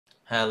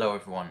Hello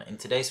everyone, in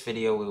today's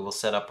video we will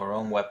set up our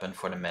own weapon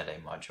for the melee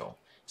module.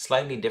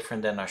 Slightly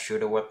different than our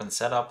shooter weapon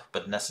setup,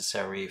 but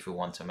necessary if we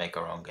want to make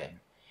our own game.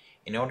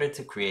 In order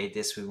to create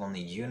this we will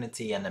need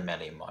Unity and the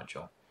melee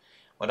module.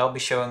 What I'll be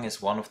showing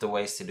is one of the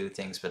ways to do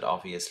things, but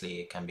obviously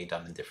it can be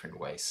done in different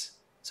ways.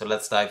 So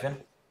let's dive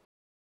in.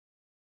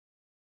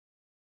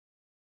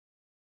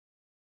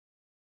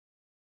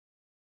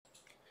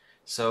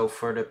 So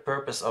for the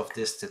purpose of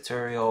this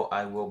tutorial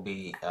I will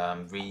be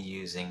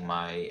reusing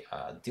my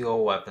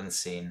dual weapon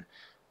scene.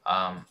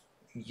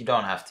 You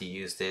don't have to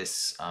use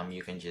this,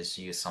 you can just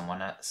use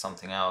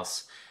something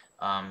else.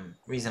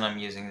 Reason I'm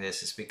using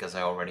this is because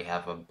I already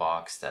have a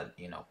box that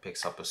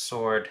picks up a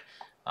sword,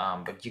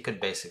 but you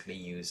could basically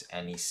use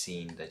any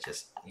scene that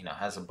just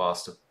has a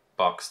box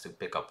to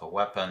pick up a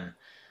weapon,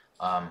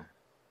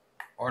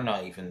 or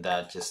not even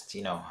that, just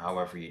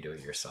however you do it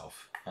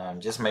yourself.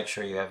 Just make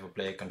sure you have a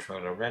player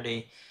controller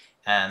ready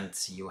and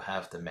you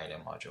have the melee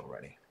module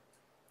ready.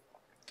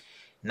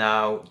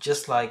 Now,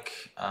 just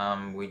like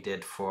we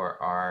did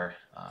for our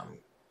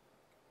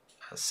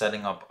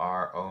setting up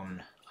our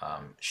own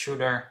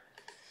shooter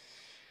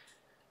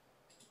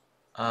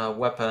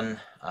weapon,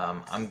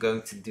 I'm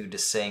going to do the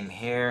same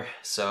here.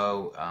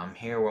 So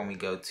here when we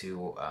go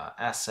to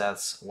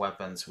assets,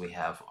 weapons, we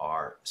have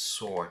our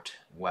sword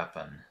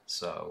weapon.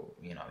 So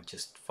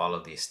just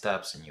follow these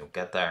steps and you'll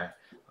get there.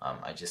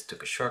 I just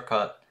took a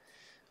shortcut.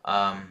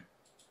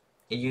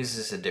 It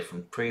uses a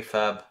different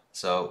prefab.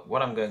 So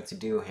what I'm going to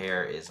do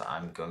here is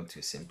I'm going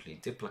to simply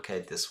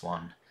duplicate this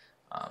one.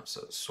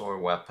 So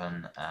sword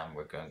weapon, and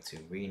we're going to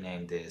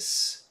rename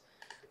this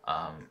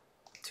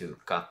to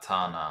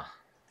katana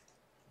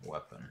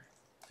weapon.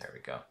 There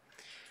we go.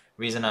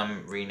 Reason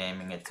I'm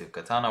renaming it to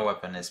katana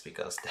weapon is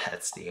because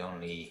that's the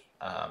only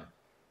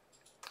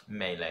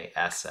melee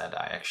asset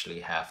I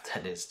actually have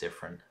that is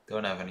different.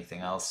 Don't have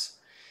anything else.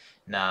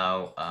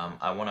 Now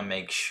I want to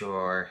make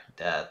sure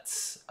that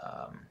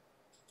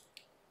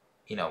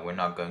we're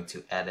not going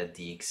to edit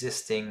the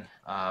existing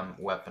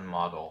weapon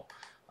model.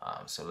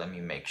 So let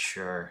me make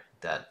sure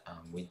that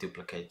we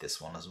duplicate this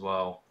one as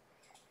well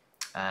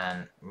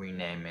and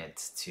rename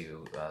it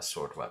to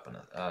sword weapon,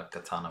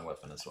 katana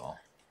weapon as well.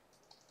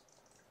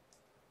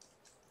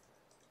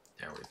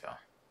 There we go.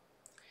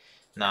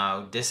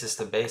 Now this is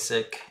the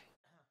basic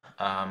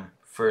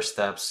first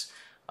steps,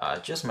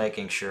 just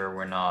making sure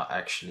we're not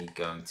actually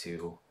going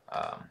to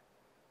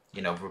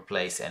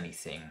replace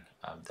anything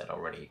that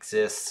already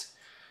exists.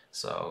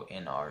 So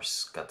in our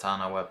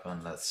katana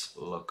weapon, let's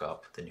look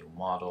up the new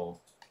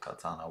model,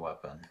 katana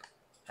weapon,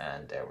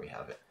 and there we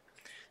have it.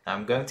 Now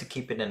I'm going to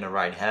keep it in the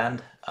right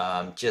hand,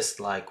 just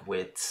like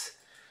with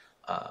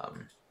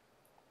the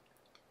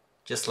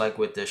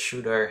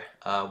shooter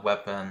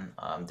weapon.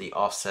 The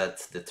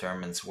offset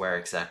determines where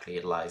exactly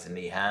it lies in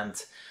the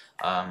hand.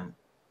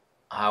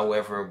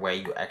 However, where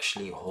you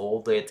actually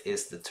hold it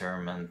is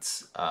determined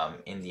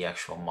in the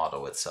actual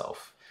model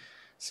itself.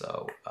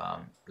 So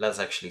let's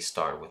actually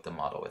start with the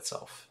model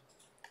itself.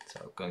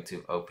 So I'm going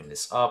to open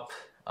this up.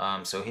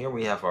 So here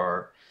we have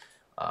our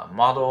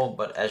model,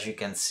 but as you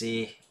can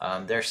see,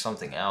 there's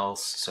something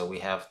else. So we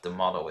have the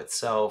model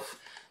itself,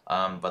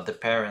 but the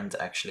parent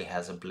actually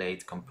has a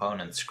blade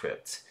component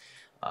script.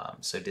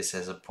 So this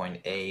has a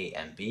point A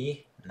and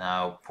B.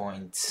 Now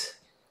I'm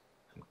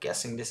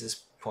guessing this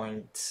is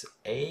point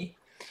A.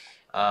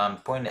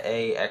 Point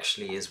A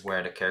actually is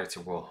where the character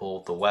will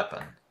hold the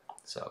weapon.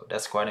 So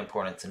that's quite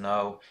important to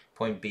know.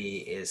 Point B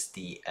is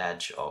the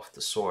edge of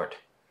the sword.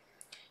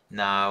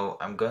 Now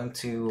I'm going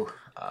to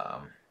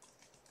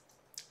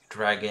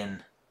drag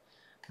in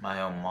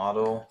my own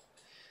model.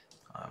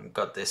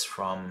 Got this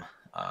from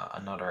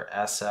another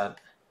asset.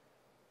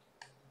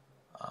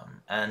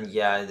 And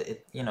yeah,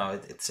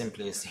 it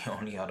simply is the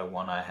only other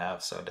one I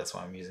have, so that's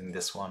why I'm using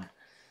this one.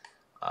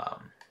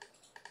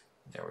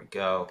 There we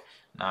go.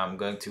 Now I'm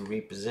going to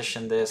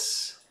reposition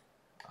this.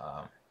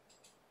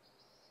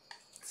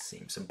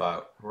 Seems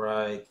about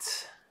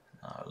right.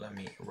 Now let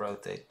me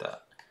rotate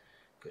that.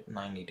 Good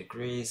 90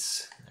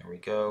 degrees. There we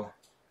go.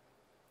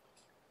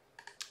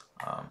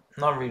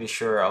 Not really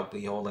sure I'll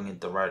be holding it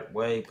the right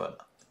way, but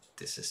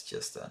this is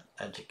just an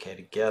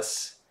educated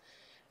guess.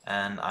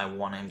 And I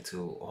want him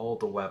to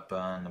hold the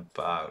weapon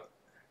about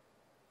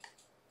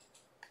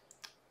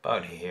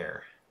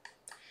here.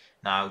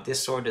 Now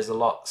this sword is a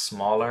lot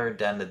smaller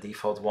than the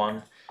default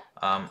one,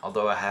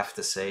 although I have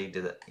to say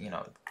that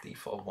the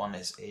default one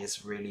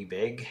is really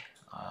big.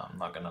 I'm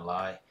not gonna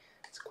lie,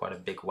 it's quite a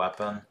big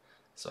weapon.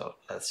 So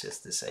let's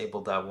just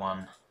disable that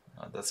one.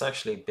 That's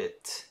actually a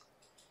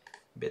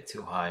bit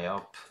too high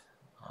up.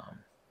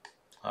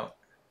 Oh,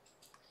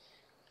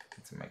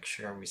 need to make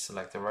sure we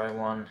select the right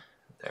one.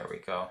 There we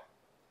go.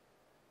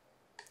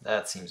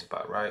 That seems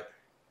about right.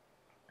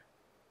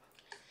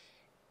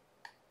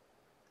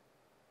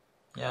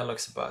 Yeah, it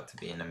looks about to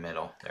be in the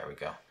middle. There we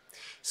go.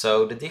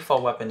 So the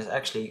default weapon is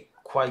actually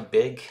quite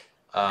big.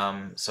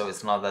 So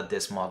it's not that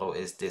this model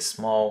is this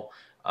small.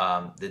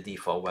 The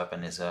default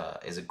weapon is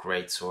a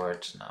great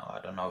sword. Now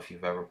I don't know if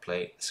you've ever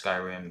played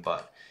Skyrim,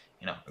 but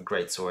a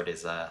great sword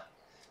is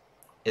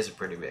is a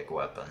pretty big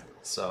weapon.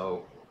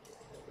 So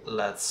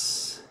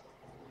let's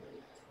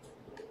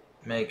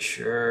make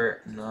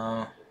sure.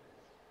 No,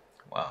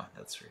 wow,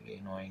 that's really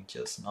annoying.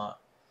 Just not.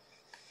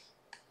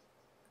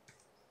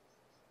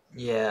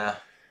 Yeah,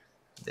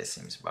 this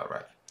seems about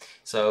right.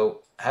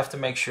 So have to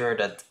make sure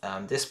that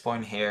this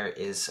point here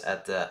is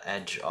at the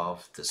edge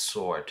of the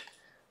sword,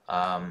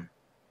 because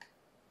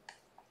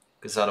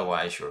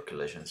otherwise your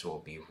collisions will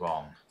be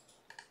wrong.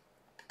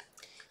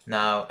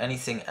 Now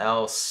anything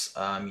else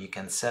you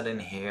can set in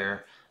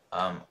here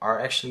are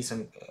actually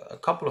a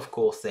couple of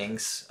cool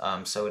things.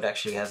 So it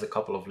actually has a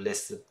couple of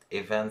listed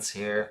events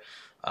here.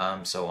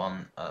 So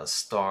on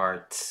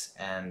start,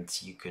 and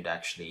you could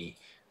actually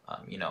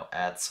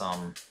add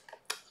some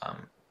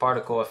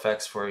particle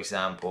effects, for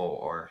example,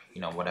 or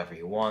whatever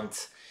you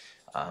want.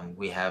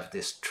 We have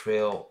this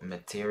trail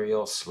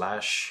material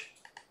slash,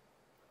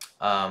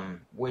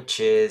 which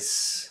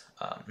is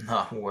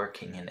not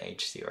working in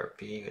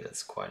HDRP.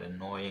 That's quite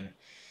annoying.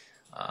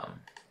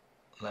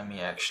 Let me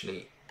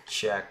actually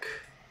check.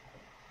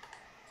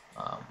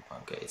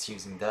 Okay, it's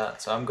using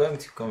that. So I'm going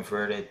to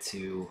convert it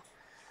to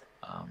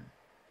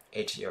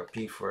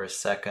HDRP for a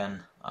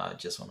second.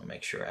 Just want to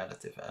make sure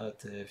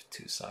additive,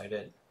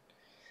 two-sided.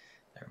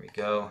 There we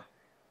go.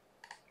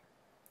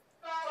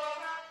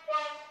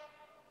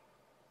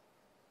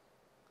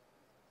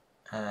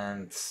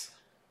 And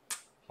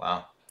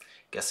wow,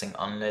 guessing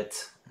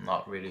unlit. I'm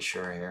not really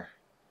sure here.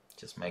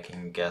 Just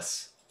making a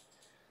guess.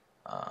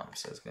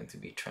 So it's going to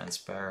be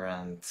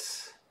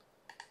transparent,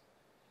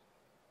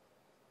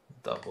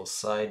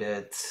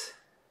 double-sided,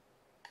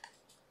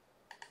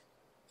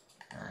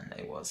 and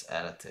it was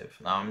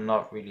additive. Now I'm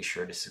not really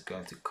sure this is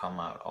going to come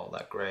out all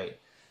that great,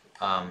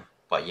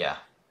 but yeah,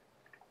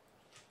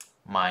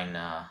 mine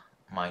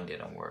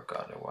didn't work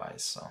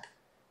otherwise. So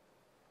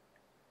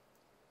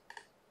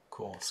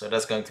cool. So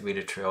that's going to be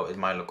the trail. It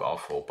might look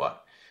awful,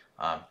 but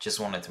just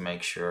wanted to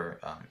make sure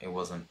it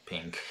wasn't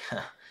pink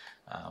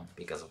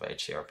because of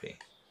HDRP.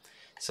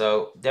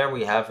 So there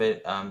we have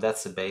it.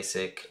 That's the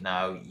basic.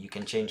 Now you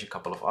can change a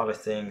couple of other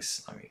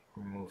things. Let me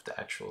remove the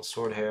actual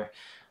sword here.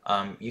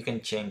 You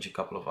can change a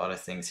couple of other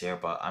things here,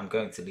 but I'm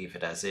going to leave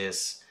it as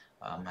is.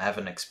 I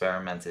haven't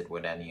experimented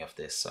with any of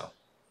this, so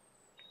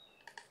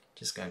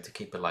just going to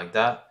keep it like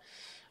that.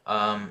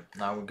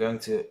 Now we're going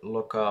to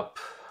look up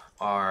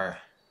our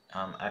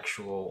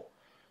actual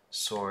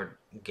sword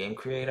game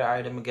creator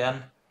item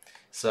again.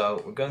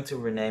 So we're going to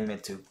rename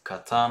it to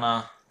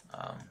Katana.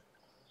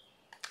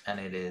 And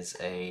it is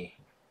a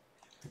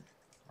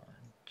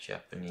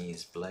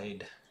Japanese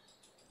blade.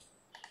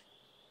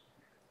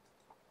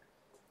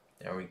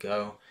 There we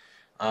go.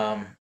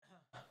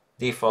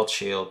 Default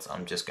shield,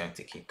 I'm just going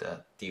to keep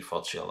the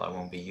default shield. I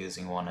won't be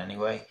using one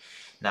anyway.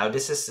 Now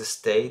this is the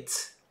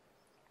state,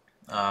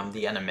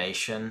 the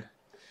animation.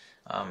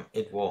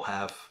 It will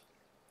have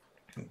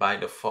by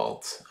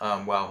default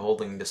while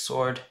holding the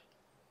sword.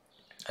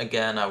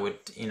 Again, I would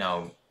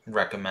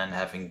recommend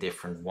having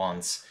different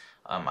ones.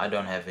 I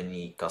don't have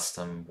any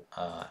custom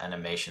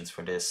animations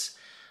for this,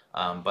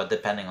 but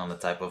depending on the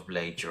type of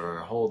blade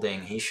you're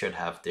holding, he should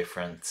have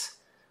different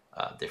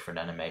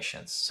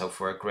animations. So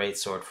for a great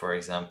sword, for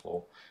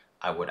example,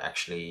 I would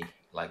actually,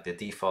 like the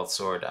default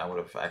sword, I would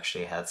have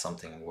actually had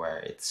something where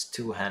it's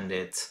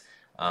two-handed.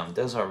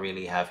 Those are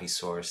really heavy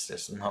swords.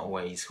 There's no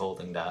way he's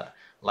holding that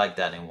like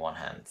that in one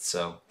hand.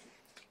 So,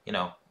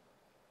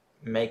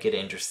 make it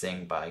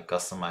interesting by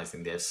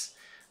customizing this.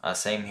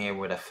 Same here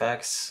with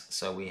effects.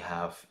 So we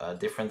have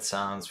different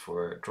sounds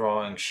for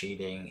drawing,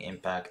 sheeting,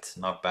 impact,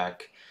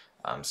 knockback.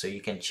 So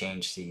you can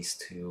change these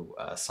to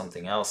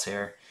something else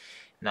here.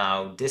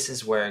 Now this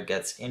is where it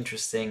gets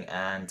interesting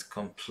and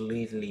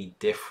completely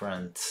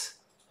different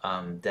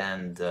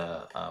than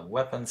the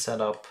weapon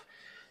setup.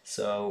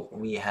 So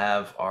we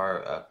have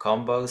our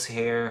combos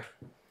here,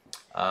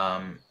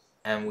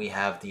 and we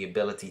have the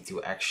ability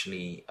to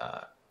actually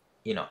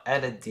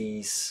edit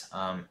these,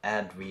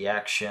 add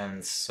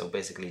reactions. So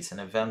basically it's an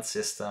event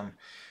system.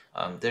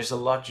 There's a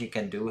lot you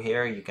can do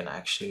here. You can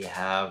actually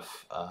have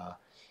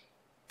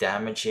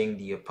damaging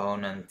the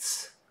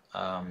opponent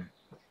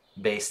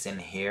based in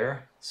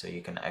here. So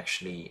you can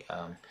actually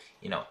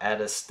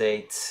add a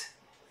state,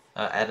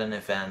 add an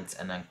event,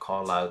 and then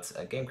call out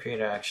game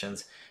creator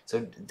actions.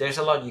 So there's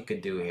a lot you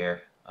could do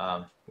here,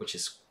 which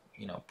is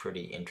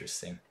pretty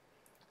interesting.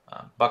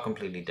 But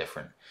completely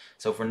different.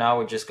 So for now,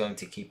 we're just going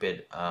to keep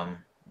it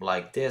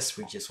like this.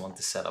 We just want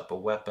to set up a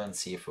weapon,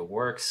 see if it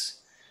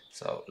works.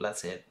 So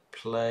let's hit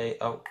play.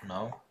 Oh,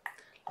 no.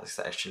 Let's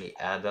actually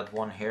add that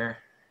one here.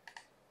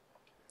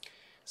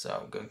 So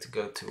I'm going to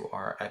go to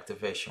our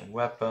activation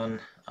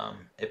weapon.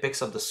 It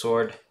picks up the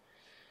sword,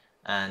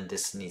 and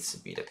this needs to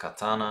be the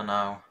katana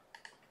now.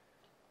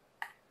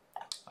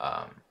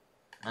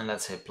 And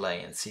let's hit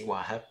play and see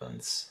what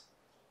happens.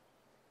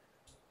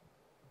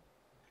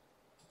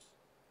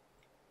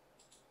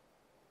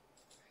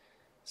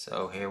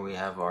 So here we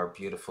have our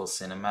beautiful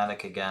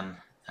cinematic again,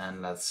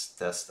 and let's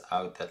test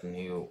out that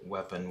new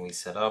weapon we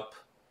set up.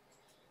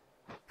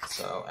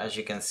 So as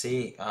you can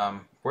see,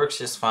 works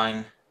just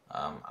fine.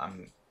 I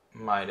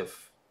might have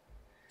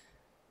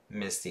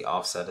miss the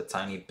offset a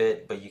tiny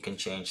bit, but you can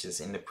change this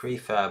in the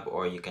prefab,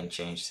 or you can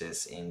change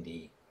this in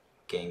the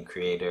game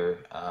creator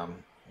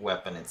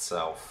weapon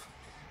itself.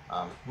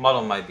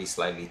 Model might be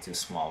slightly too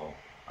small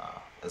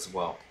as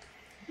well.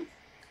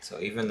 So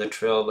even the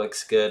trail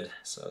looks good.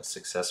 So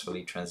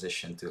successfully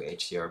transitioned to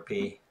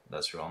HDRP.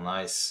 That's real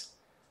nice.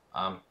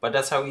 But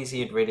that's how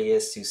easy it really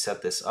is to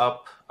set this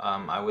up.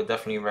 I would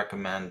definitely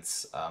recommend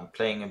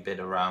playing a bit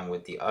around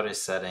with the other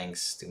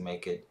settings to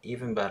make it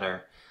even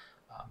better.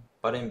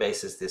 But in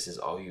basis, this is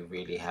all you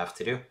really have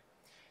to do.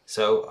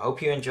 So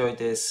hope you enjoyed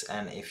this,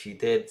 and if you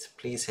did,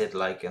 please hit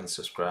like and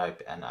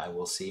subscribe, and I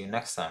will see you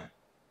next time.